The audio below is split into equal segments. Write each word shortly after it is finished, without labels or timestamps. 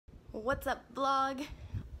What's up, vlog?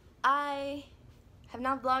 I have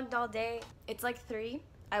not vlogged all day. It's like 3.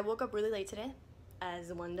 I woke up really late today,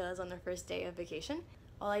 as one does on their first day of vacation.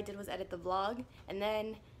 All I did was edit the vlog, and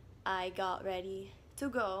then I got ready to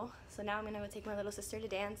go. So now I'm gonna go take my little sister to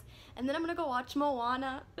dance, and then I'm gonna go watch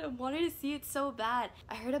Moana. I wanted to see it so bad.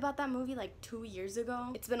 I heard about that movie like 2 years ago.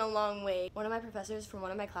 It's been a long way. One of my professors from one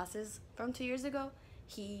of my classes from 2 years ago,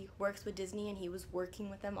 he works with Disney and he was working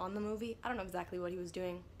with them on the movie. I don't know exactly what he was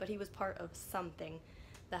doing, but he was part of something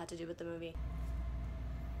that had to do with the movie.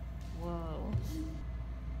 Whoa.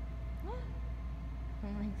 Oh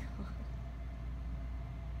my god.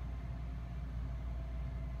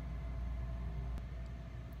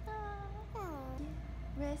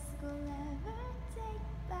 Risk will ever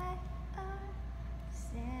take back our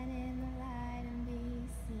stand in the light and be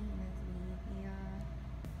seen as we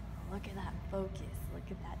are. Look at that focus,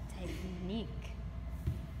 look at that technique.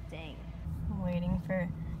 Dang. I'm waiting for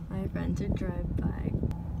my friend to drive by.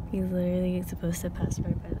 He's literally supposed to pass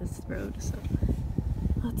right by this road, so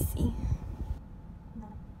let's see.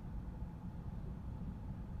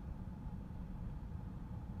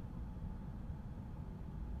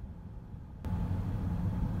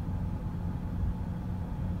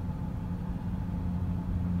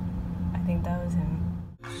 I think that was him.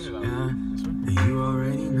 Yeah, you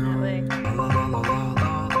already know. That way.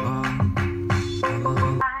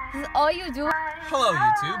 This is all you do? Hello,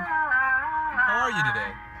 YouTube. How are you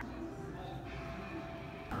today?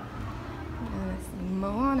 Let's see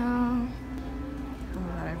Moana. Oh my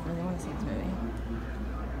god, I really want to see this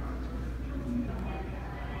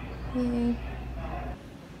movie. Yay.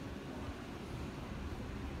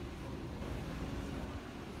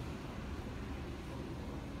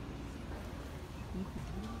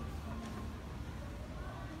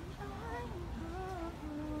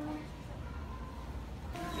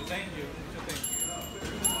 Thank you.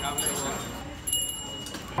 God bless you.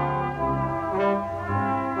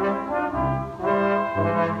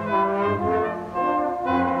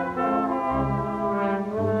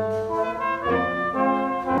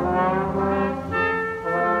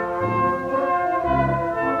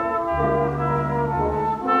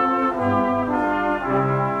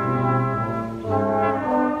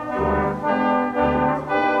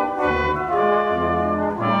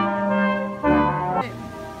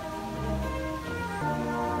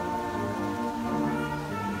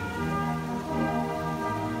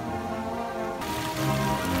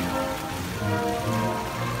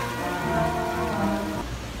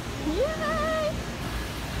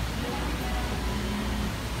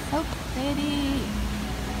 So pretty.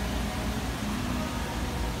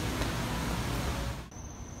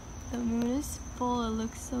 The moon is full. It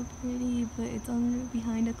looks so pretty, but it's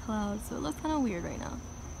behind a cloud, so it looks kind of weird right now.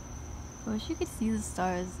 I wish you could see the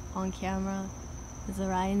stars on camera. Because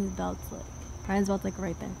Orion's belt's like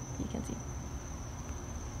right there. You can see.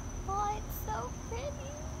 Oh, it's so pretty.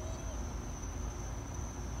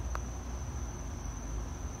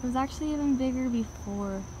 It was actually even bigger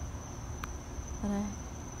before, but I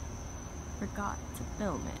forgot to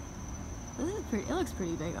film it. This is pretty. It looks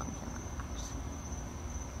pretty big on camera, actually.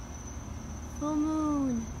 Full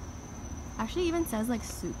moon. Actually, even says like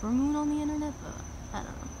super moon on the internet, but I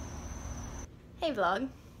don't know. Hey vlog.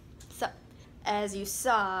 So, as you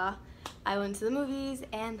saw, I went to the movies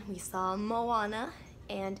and we saw Moana,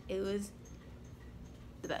 and it was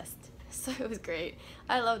the best. So it was great.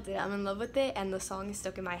 I loved it. I'm in love with it, and the song is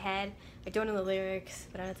stuck in my head. I don't know the lyrics,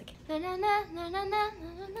 but I know it's like na na na na na na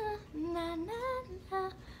na na na.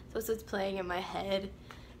 So it's what's playing in my head.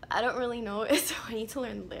 I don't really know it, so I need to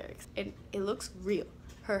learn the lyrics. It looks real.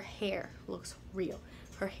 Her hair looks real.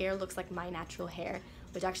 Her hair looks like my natural hair,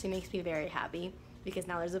 which actually makes me very happy because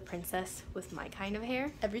now there's a princess with my kind of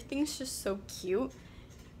hair. Everything's just so cute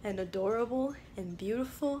and adorable and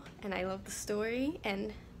beautiful, and I love the story.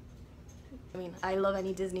 And I mean, I love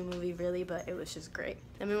any Disney movie really, but it was just great.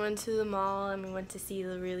 And we went to the mall and we went to see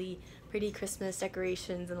the really pretty Christmas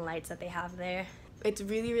decorations and lights that they have there. It's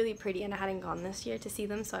really, really pretty, and I hadn't gone this year to see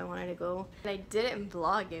them, so I wanted to go. And I didn't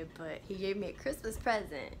vlog it, but he gave me a Christmas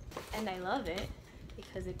present, and I love it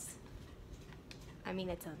because it's, I mean,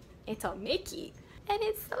 it's a Mickey, and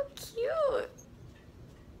it's so cute.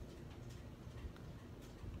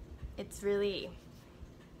 It's very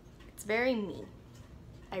me.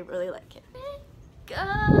 I really like it. It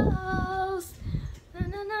goes. Na,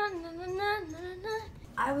 na, na, na, na, na, na.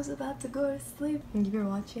 I was about to go to sleep. Thank you for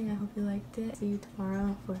watching. I hope you liked it. See you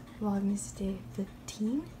tomorrow for Vlogmas Day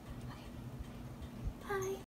 15.